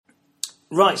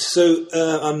Right, so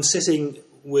I'm sitting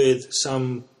with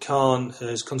Sam Khan,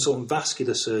 who's consultant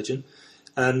vascular surgeon,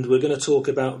 and we're going to talk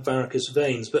about varicose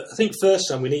veins. But I think first,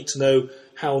 Sam, we need to know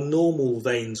how normal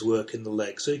veins work in the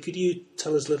leg. So could you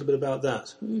tell us a little bit about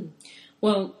that?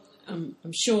 Well, I'm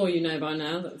sure you know by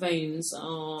now that veins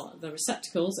are the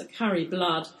receptacles that carry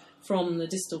blood from the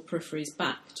distal peripheries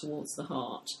back towards the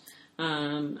heart.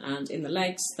 And in the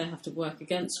legs, they have to work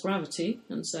against gravity.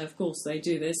 And so, of course, they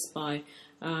do this by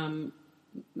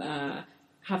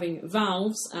having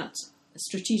valves at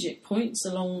strategic points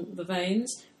along the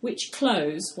veins, which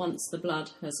close once the blood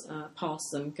has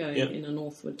passed them, going in a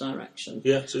northward direction.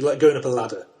 Yeah, so it's like going up a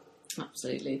ladder.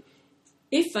 Absolutely.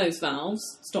 If those valves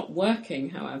stop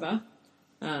working, however,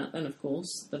 then, of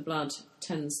course, the blood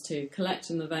tends to collect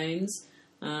in the veins,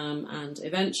 and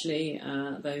eventually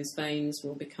those veins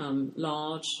will become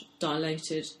large,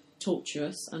 dilated,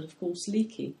 tortuous, and, of course,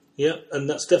 leaky. Yeah, and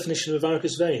that's the definition of a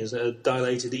varicose vein, is a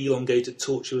dilated, elongated,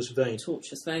 tortuous vein.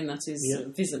 Tortuous vein, that is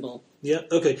visible. Yeah,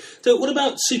 okay. So what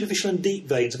about superficial and deep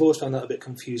veins? I've always found that a bit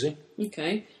confusing.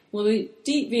 Okay. Well, the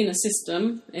deep venous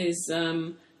system is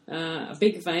a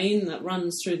big vein that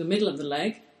runs through the middle of the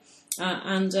leg,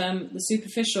 and the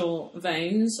superficial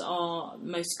veins are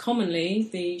most commonly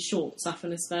the short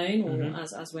saphenous vein, or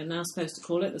as we're now supposed to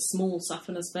call it, the small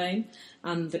saphenous vein,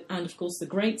 and of course the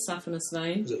great saphenous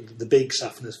vein. The big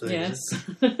saphenous vein. Yes,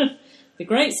 the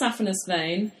great saphenous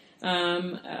vein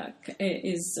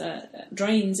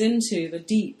drains into the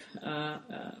deep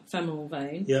femoral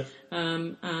vein,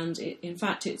 and in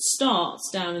fact it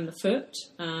starts down in the foot,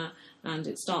 and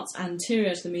it starts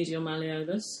anterior to the medial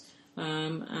malleolus,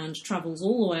 and travels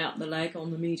all the way up the leg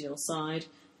on the medial side,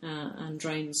 and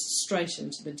drains straight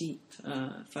into the deep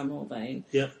femoral vein.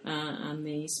 And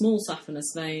the small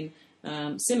saphenous vein,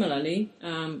 similarly,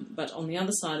 but on the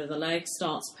other side of the leg,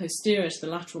 starts posterior to the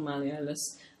lateral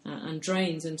malleolus, and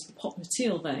drains into the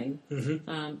popliteal vein,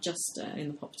 just in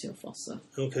the popliteal fossa.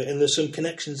 Okay, and there's some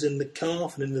connections in the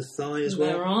calf and in the thigh as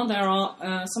well? There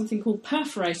are something called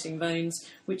perforating veins,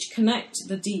 which connect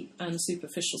the deep and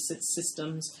superficial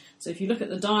systems. So if you look at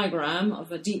the diagram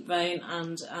of a deep vein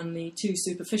and the two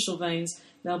superficial veins,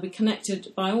 they'll be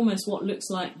connected by almost what looks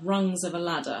like rungs of a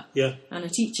ladder. Yeah. And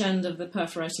at each end of the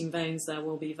perforating veins, there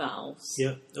will be valves.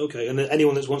 Yeah, okay. And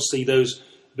anyone that wants to see those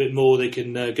a bit more, they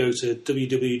can go to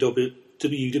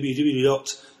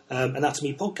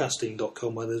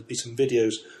www.anatomypodcasting.com, where there'll be some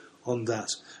videos on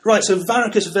that. Right, so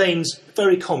varicose veins,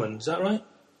 very common, is that right?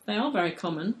 They are very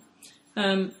common.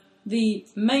 The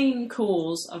main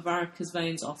cause of varicose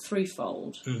veins are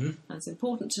threefold, and it's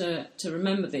important to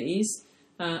remember these.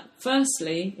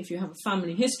 Firstly, if you have a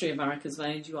family history of varicose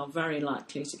veins, you are very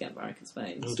likely to get varicose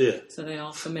veins. Oh dear. So they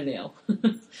are familial.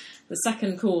 The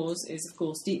second cause is, of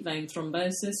course, deep vein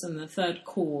thrombosis, and the third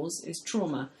cause is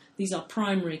trauma. These are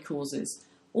primary causes.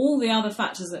 All the other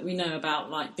factors that we know about,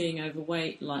 like being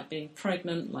overweight, like being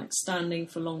pregnant, like standing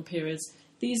for long periods,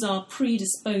 these are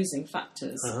predisposing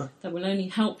factors that will only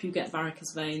help you get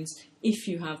varicose veins if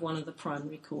you have one of the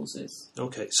primary causes.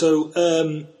 Okay, so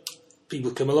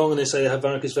people come along and they say they have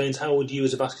varicose veins. How would you,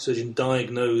 as a vascular surgeon,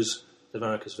 diagnose the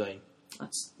varicose vein?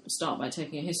 I'd start by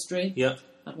taking a history. Yeah.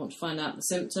 I'd want to find out the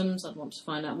symptoms. I'd want to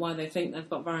find out why they think they've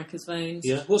got varicose veins.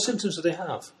 Yeah. What symptoms do they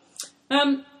have?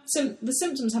 So the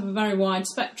symptoms have a very wide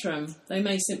spectrum. They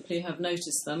may simply have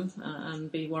noticed them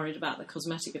and be worried about the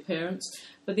cosmetic appearance,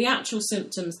 but the actual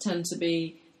symptoms tend to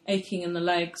be aching in the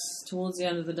legs towards the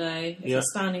end of the day. If they're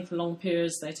standing for long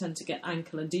periods, they tend to get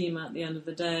ankle edema at the end of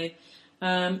the day.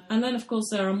 And then, of course,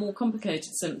 there are more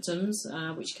complicated symptoms,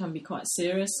 which can be quite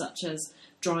serious, such as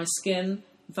dry skin,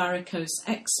 varicose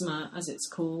eczema, as it's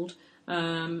called,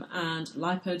 and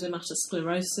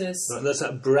lipodermatosclerosis. Right, that's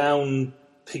that brown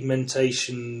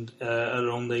pigmentation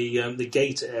along the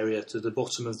gate area to the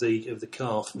bottom of the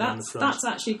calf. That's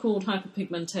actually called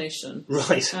hyperpigmentation.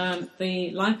 Right.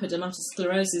 The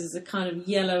lipodermatosclerosis is a kind of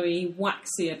yellowy,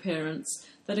 waxy appearance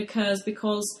that occurs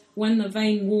because when the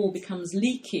vein wall becomes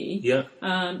leaky,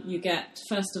 you get,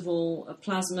 first of all, a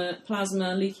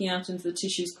plasma leaking out into the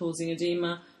tissues causing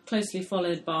edema, closely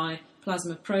followed by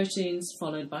plasma proteins,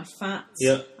 followed by fats,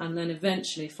 and then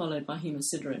eventually followed by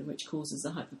hemosiderin, which causes the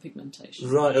hyperpigmentation.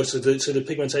 Right, so the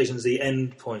pigmentation is the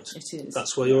end point. It is.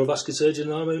 That's why you're a vascular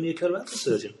surgeon and I'm only a colorectal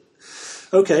surgeon.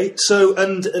 Okay, so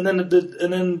and then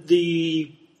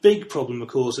the big problem, of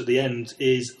course, at the end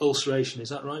is ulceration. Is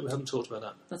that right? We haven't talked about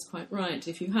that. That's quite right.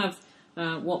 If you have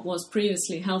what was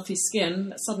previously healthy skin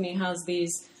that suddenly has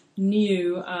these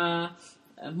new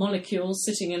molecules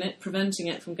sitting in it, preventing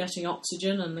it from getting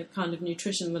oxygen and the kind of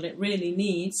nutrition that it really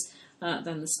needs,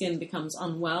 then the skin becomes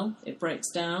unwell, it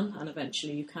breaks down, and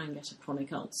eventually you can get a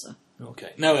chronic ulcer.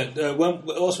 Okay. Now,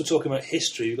 whilst we're talking about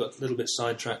history, we've got a little bit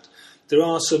sidetracked. There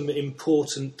are some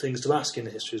important things to ask in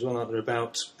the history as well, aren't there,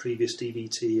 about previous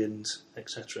DVT and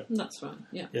etc. That's right,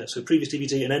 yeah. Yeah, so previous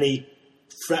DVT and any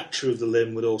fracture of the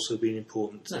limb would also be an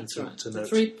important thing to note. The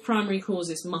 3 primary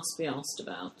causes must be asked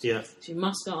about. Yeah. So you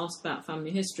must ask about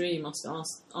family history, you must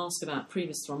ask about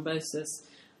previous thrombosis,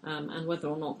 and whether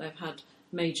or not they've had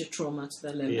major trauma to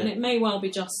their limb. Yeah. And it may well be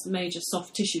just major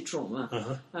soft tissue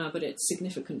trauma, but it's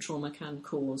significant trauma can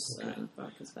cause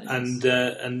varicose veins.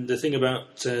 And the thing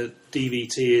about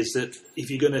DVT is that if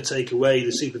you're going to take away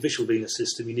the superficial venous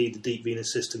system, you need the deep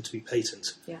venous system to be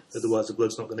patent. Yes. Otherwise the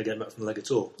blood's not going to get back from the leg at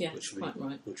all. Yeah, which would quite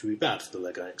right. Which would be bad for the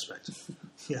leg, I expect.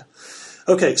 Yeah.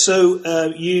 Okay,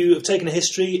 so you have taken a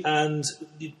history and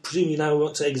you presumably now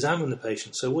want to examine the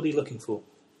patient. So what are you looking for?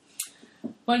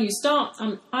 Well, you start.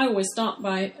 I always start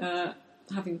by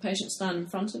having the patient stand in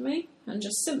front of me and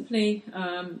just simply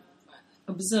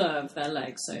observe their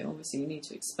legs. So obviously you need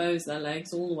to expose their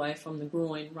legs all the way from the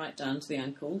groin right down to the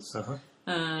ankles.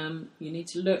 You need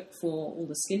to look for all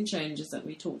the skin changes that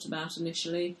we talked about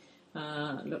initially.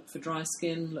 Look for dry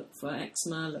skin, look for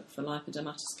eczema, look for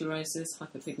lipodermatosclerosis,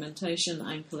 hyperpigmentation,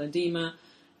 ankle edema,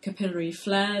 capillary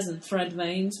flares and thread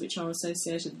veins, which are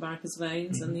associated with varicose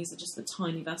veins, and these are just the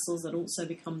tiny vessels that also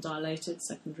become dilated,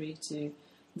 secondary to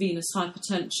venous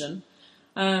hypertension.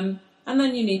 And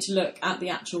then you need to look at the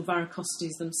actual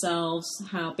varicosities themselves,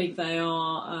 how big they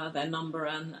are, their number,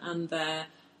 and their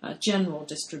general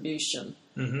distribution.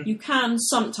 You can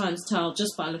sometimes tell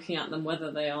just by looking at them whether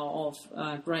they are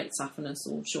of great saphenous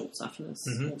or short saphenous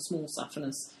or small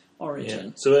saphenous origin.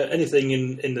 Yeah. So anything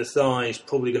in the thigh is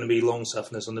probably going to be long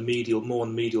saphenous on the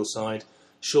medial side.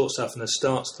 Short saphenous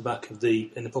starts at the back of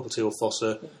in the popliteal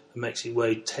fossa and makes its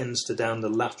way, tends to down the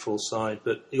lateral side,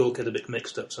 but you all get a bit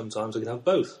mixed up sometimes. They can have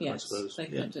both, I suppose. They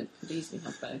could easily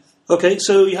have both. Okay,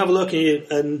 so you have a look here,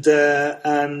 and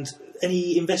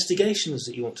any investigations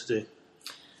that you want to do?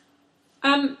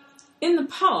 In the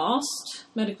past,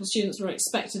 medical students were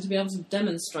expected to be able to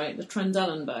demonstrate the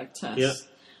Trendelenburg test.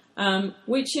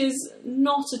 Which is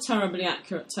not a terribly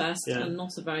accurate test and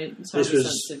not a very terribly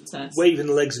sensitive test. Waving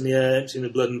the legs in the air, emptying the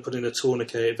blood and putting a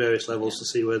tourniquet at various levels to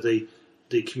see where the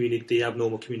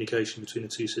abnormal communication between the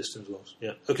two systems was.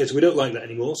 Yeah. Okay, so we don't like that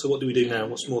anymore, so what do we do now?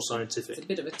 What's more scientific? It's a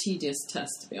bit of a tedious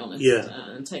test, to be honest,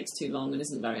 and takes too long and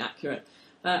isn't very accurate.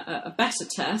 A better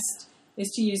test is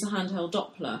to use a handheld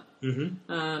Doppler.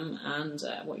 And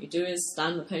what you do is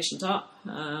stand the patient up,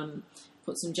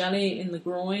 put some jelly in the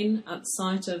groin at the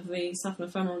site of the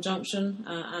saphenofemoral junction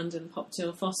and in the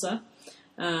popliteal fossa,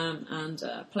 and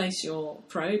place your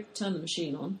probe. Turn the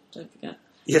machine on, don't forget.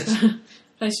 Yes.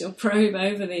 Place your probe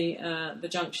over the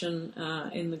junction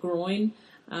in the groin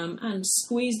and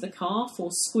squeeze the calf or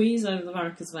squeeze over the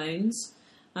varicose veins.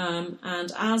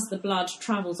 And as the blood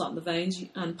travels up the veins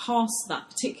and past that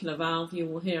particular valve, you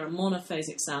will hear a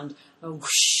monophasic sound, a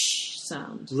whoosh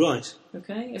sound. Right.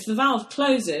 Okay. If the valve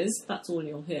closes, that's all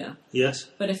you'll hear. Yes.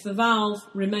 But if the valve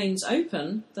remains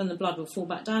open, then the blood will fall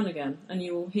back down again, and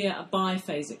you will hear a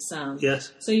biphasic sound.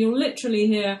 Yes. So you'll literally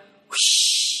hear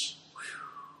whoosh.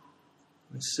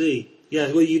 I see.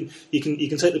 Yeah. Well, you can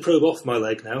take the probe off my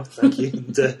leg now. Thank you.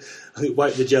 And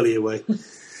wipe the jelly away.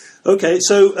 Okay.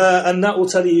 So and that will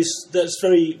tell you that's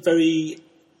very very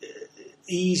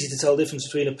easy to tell the difference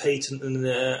between a patent and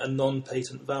a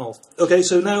non-patent valve. Okay,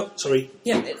 so now, sorry.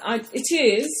 Yeah, it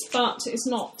is, but it's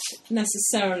not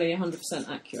necessarily 100%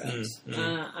 accurate.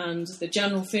 And the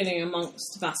general feeling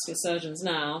amongst vascular surgeons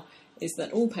now is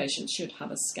that all patients should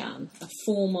have a scan, a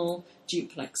formal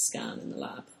duplex scan in the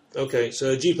lab. Okay,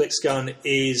 so a duplex scan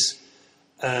is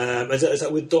that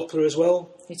with Doppler as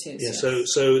well? It is, yeah.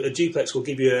 Yes. So a duplex will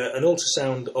give you an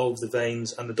ultrasound of the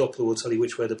veins, and the Doppler will tell you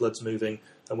which way the blood's moving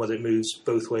and whether it moves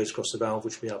both ways across the valve,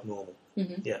 which would be abnormal.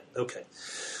 Yeah, okay.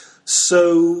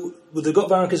 So, they've got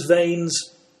varicose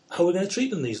veins. How are we going to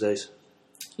treat them these days?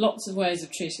 Lots of ways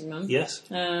of treating them. Yes.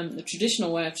 The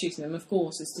traditional way of treating them, of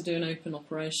course, is to do an open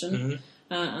operation.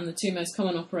 And the two most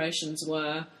common operations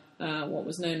were what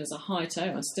was known as a high toe,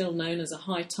 and still known as a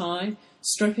high tie,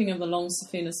 stripping of the long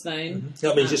saphenous vein.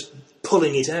 That means just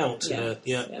pulling it out of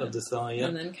the thigh,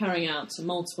 and then carrying out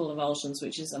multiple avulsions,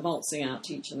 which is avulsing out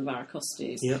each of the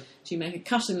varicosities. Yeah. So you make a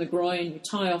cut in the groin, you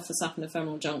tie off the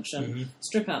saphenofemoral junction,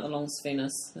 strip out the long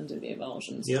saphenous, and do the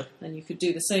avulsions. Yeah. And you could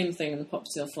do the same thing in the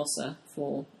popliteal fossa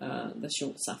for the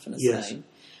short saphenous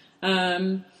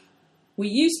vein. We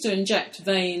used to inject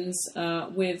veins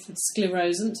with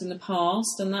sclerosant in the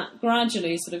past, and that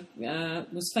gradually sort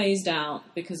of was phased out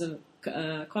because of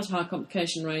quite a high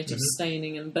complication rate of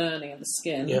staining and burning of the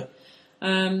skin. Yeah.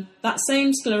 That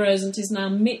same sclerosant is now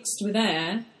mixed with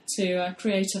air to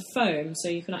create a foam, so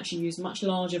you can actually use much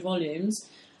larger volumes,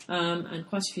 and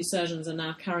quite a few surgeons are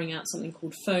now carrying out something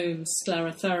called foam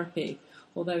sclerotherapy,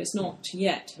 although it's not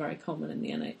yet very common in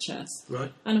the NHS.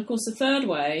 Right. And of course the third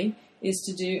way is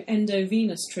to do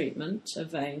endovenous treatment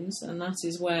of veins, and that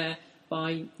is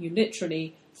whereby you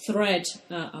literally thread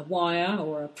a wire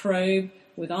or a probe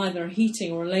with either a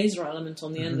heating or a laser element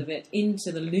on the end of it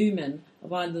into the lumen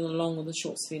of either the long or the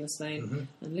short venous vein,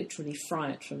 and literally fry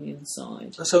it from the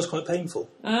inside. That sounds quite painful.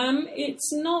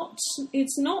 It's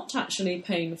not actually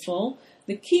painful.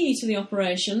 The key to the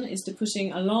operation is to put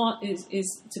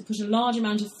a large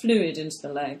amount of fluid into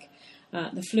the leg.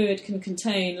 The fluid can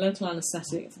contain local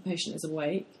anaesthetic if the patient is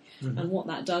awake, and what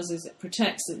that does is it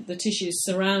protects the tissues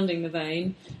surrounding the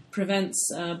vein,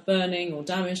 prevents burning or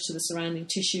damage to the surrounding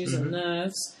tissues or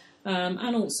nerves,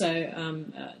 and also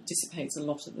dissipates a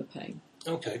lot of the pain.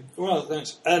 Okay, well,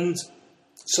 thanks. And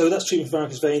so that's treatment for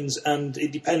varicose veins, and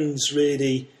it depends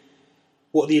really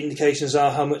what the indications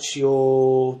are, how much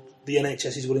the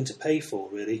NHS is willing to pay for,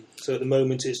 really. So at the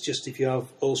moment it's just if you have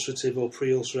ulcerative or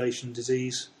pre-ulceration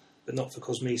disease, but not for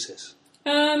cosmesis.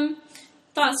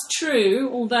 That's true,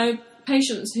 although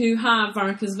patients who have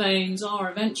varicose veins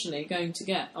are eventually going to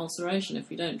get ulceration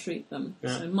if you don't treat them.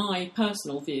 Yeah. So my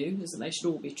personal view is that they should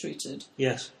all be treated.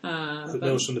 Yes.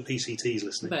 Those from the PCTs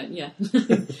listening. But yeah,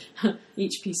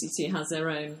 each PCT has their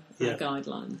own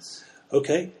guidelines.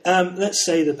 Okay. Let's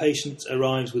say the patient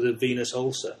arrives with a venous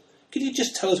ulcer. Could you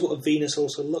just tell us what a venous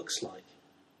ulcer looks like?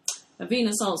 A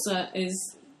venous ulcer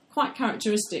is quite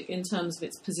characteristic in terms of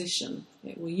its position.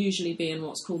 It will usually be in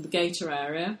what's called the gaiter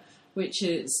area, which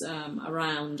is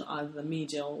around either the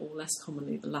medial or less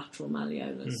commonly the lateral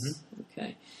malleolus.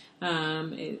 Okay,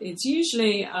 it's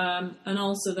usually an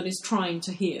ulcer that is trying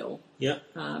to heal,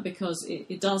 because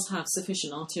it does have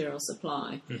sufficient arterial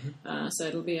supply. So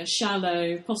it'll be a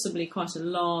shallow, possibly quite a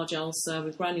large ulcer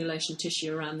with granulation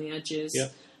tissue around the edges.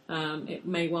 It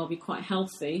may well be quite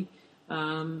healthy.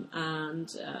 And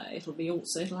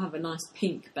it'll have a nice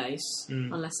pink base,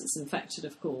 unless it's infected,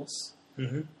 of course.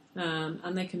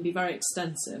 And they can be very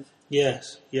extensive.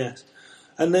 Yes.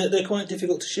 And they're quite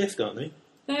difficult to shift, aren't they?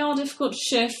 They are difficult to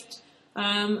shift,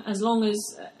 as long as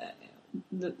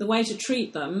the way to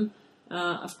treat them,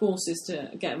 of course, is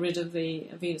to get rid of the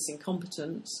venous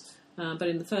incompetence. But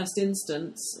in the first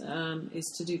instance, is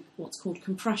to do what's called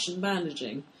compression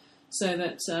bandaging. So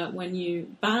that when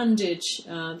you bandage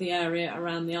the area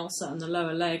around the ulcer and the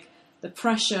lower leg, the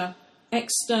pressure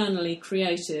externally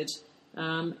created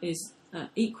is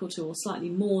equal to or slightly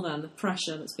more than the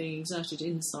pressure that's being exerted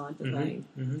inside the vein.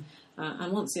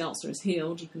 And once the ulcer is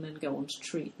healed, you can then go on to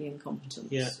treat the incompetence.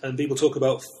 Yeah, and people talk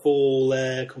about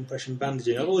 4-layer compression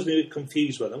bandaging. I've always been a bit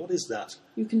confused by that. What is that?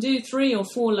 You can do 3 or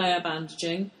 4-layer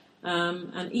bandaging,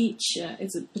 and each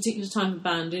is a particular type of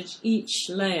bandage. Each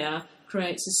layer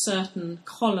creates a certain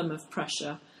column of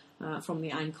pressure from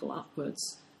the ankle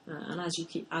upwards. And as you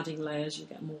keep adding layers, you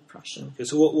get more pressure. Okay,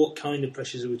 so what kind of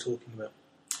pressures are we talking about?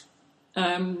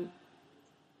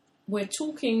 We're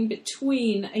talking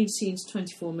between 18 to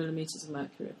 24 millimetres of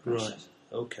mercury of pressure. Right,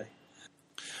 okay.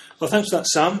 Well, thanks for that,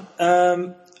 Sam.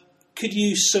 Could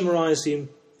you summarise the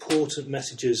important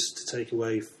messages to take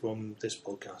away from this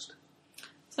podcast?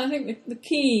 So I think the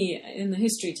key in the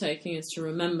history taking is to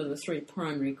remember the 3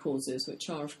 primary causes, which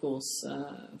are, of course,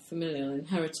 familial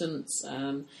inheritance,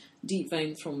 deep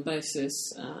vein thrombosis,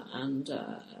 and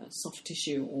soft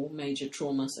tissue or major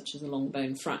trauma, such as a long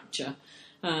bone fracture.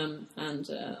 And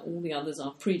all the others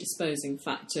are predisposing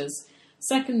factors.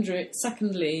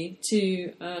 Secondly,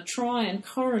 to try and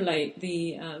correlate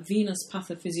the venous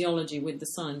pathophysiology with the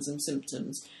signs and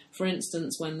symptoms. For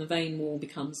instance, when the vein wall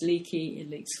becomes leaky, it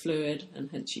leaks fluid, and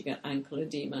hence you get ankle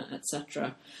edema,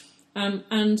 etc.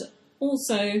 And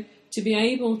also to be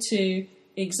able to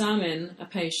examine a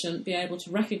patient, be able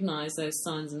to recognise those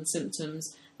signs and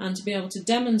symptoms, and to be able to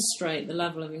demonstrate the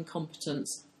level of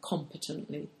incompetence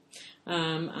competently.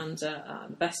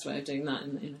 The best way of doing that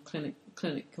in a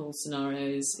clinical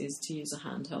scenario is to use a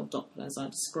handheld Doppler, as I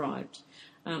described.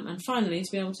 And finally, to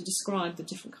be able to describe the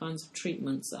different kinds of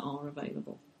treatments that are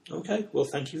available. Okay, well,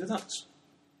 thank you for that.